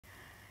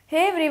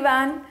Hey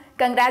everyone,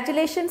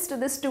 congratulations to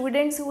the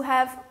students who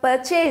have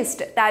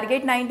purchased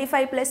Target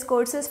 95 Plus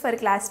courses for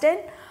class 10.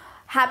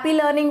 Happy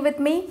learning with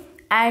me.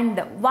 And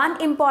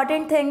one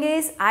important thing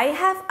is I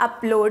have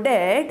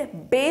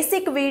uploaded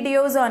basic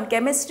videos on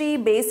chemistry,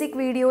 basic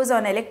videos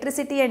on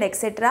electricity and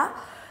etc.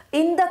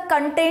 in the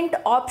content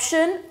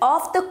option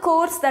of the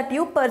course that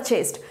you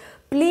purchased.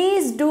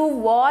 Please do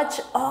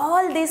watch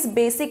all these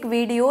basic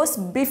videos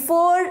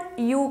before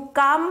you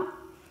come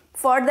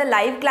for the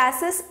live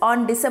classes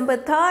on December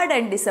 3rd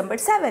and December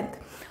 7th.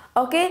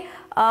 Okay,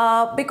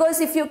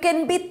 because if you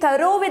can be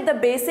thorough with the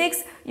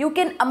basics, you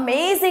can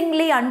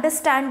amazingly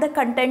understand the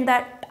content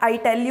that I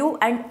tell you,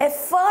 and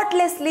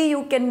effortlessly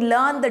you can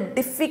learn the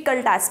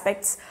difficult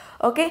aspects.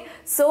 Okay,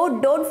 so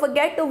don't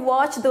forget to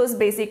watch those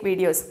basic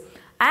videos.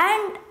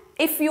 And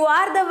if you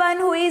are the one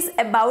who is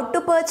about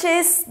to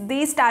purchase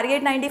these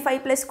Target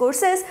 95 Plus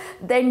courses,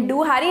 then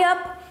do hurry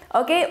up.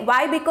 Okay,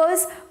 why?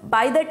 Because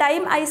by the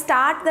time I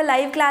start the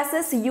live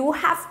classes, you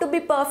have to be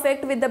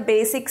perfect with the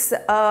basics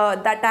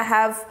that I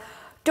have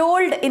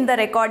told in the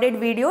recorded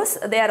videos.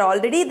 They are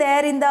already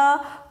there in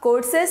the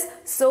courses,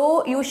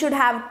 so you should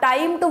have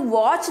time to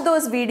watch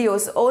those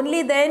videos.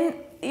 Only then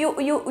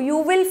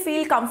you will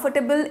feel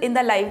comfortable in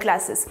the live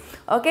classes.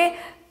 Okay,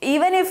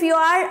 even if you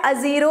are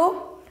a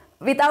zero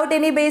without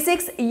any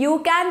basics, you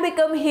can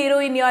become hero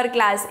in your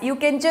class. You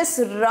can just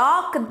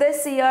rock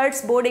this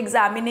year's board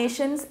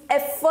examinations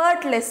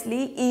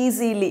effortlessly,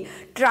 easily.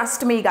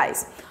 Trust me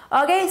guys.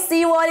 Okay,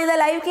 see you all in the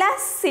live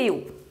class. See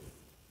you.